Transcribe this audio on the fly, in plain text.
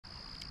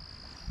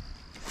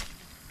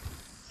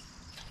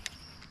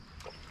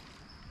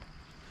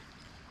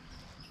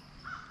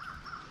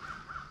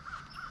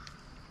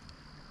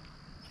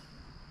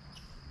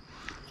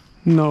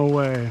No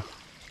way.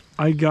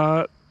 I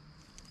got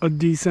a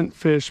decent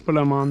fish, but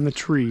I'm on the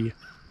tree.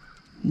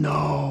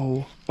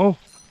 No. Oh,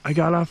 I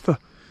got off the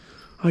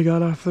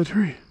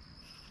tree.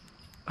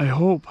 I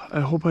hope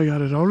I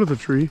got it out of the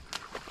tree.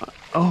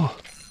 Oh.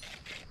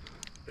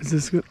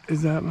 Is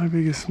that my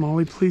biggest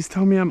smallie? Please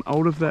tell me I'm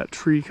out of that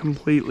tree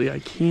completely. I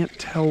can't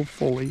tell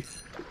fully.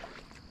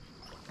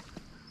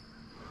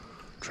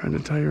 Trying to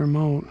tire him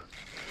out.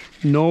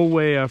 No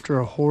way after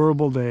a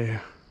horrible day.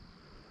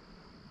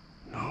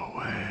 No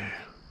way.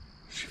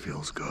 She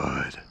feels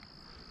good.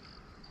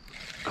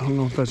 I don't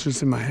know if that's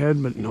just in my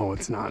head, but no,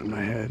 it's not in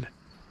my head.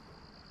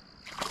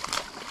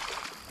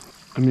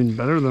 I mean,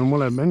 better than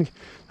what I've been.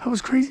 That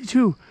was crazy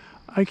too.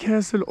 I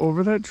casted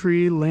over that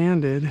tree,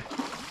 landed,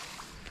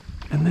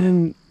 and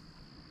then,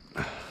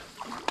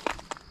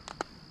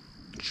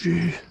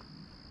 gee.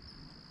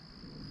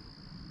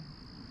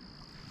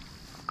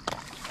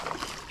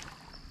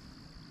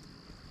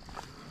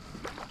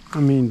 I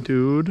mean,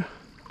 dude.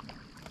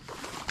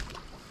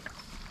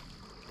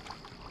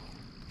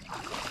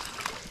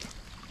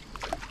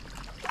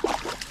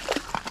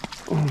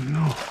 Oh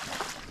no.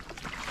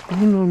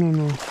 Oh no, no,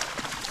 no.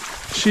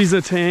 She's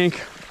a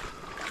tank.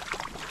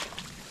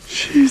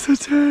 She's a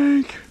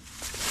tank.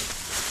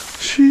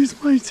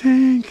 She's my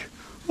tank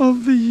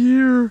of the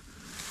year.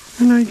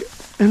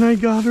 And I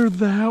got her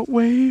that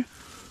way.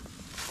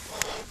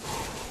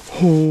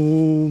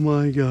 Oh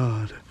my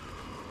God.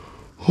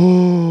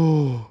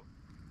 Oh.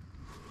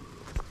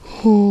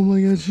 Oh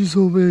my God, she's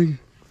so big.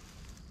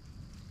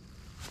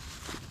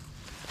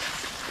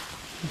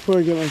 Before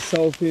I get my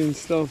selfie and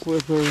stuff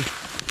with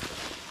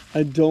her,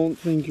 I don't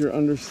think you're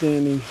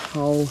understanding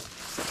how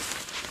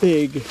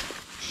big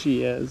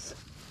she is.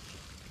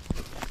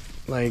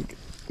 Like,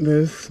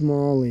 this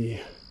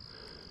smallie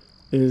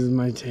is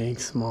my tank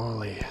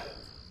smallie.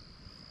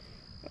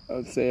 I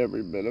would say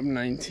every bit of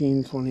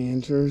 19, 20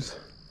 inches.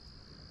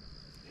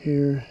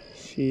 Here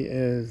she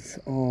is.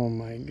 Oh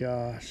my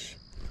gosh.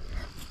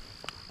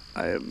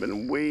 I have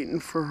been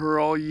waiting for her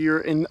all year,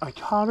 and I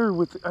caught her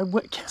with, I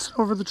cast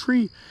over the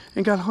tree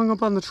and got hung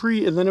up on the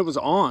tree, and then it was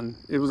on.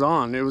 It was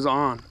on. It was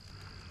on.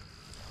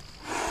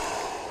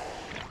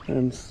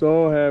 I'm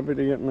so happy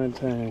to get my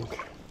tank.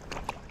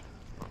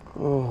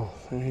 Oh,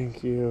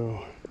 thank you.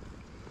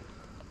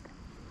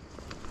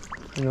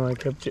 I know I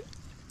kept you.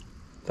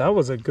 That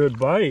was a good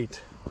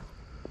bite.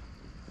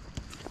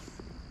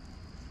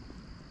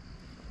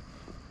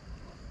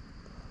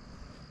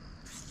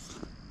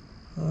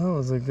 That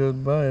was a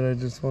good bite. I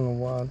just want to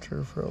watch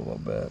her for a little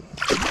bit.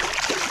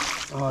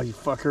 Oh, you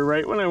fucker,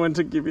 right when I went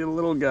to give you a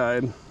little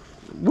guide.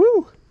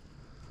 Woo!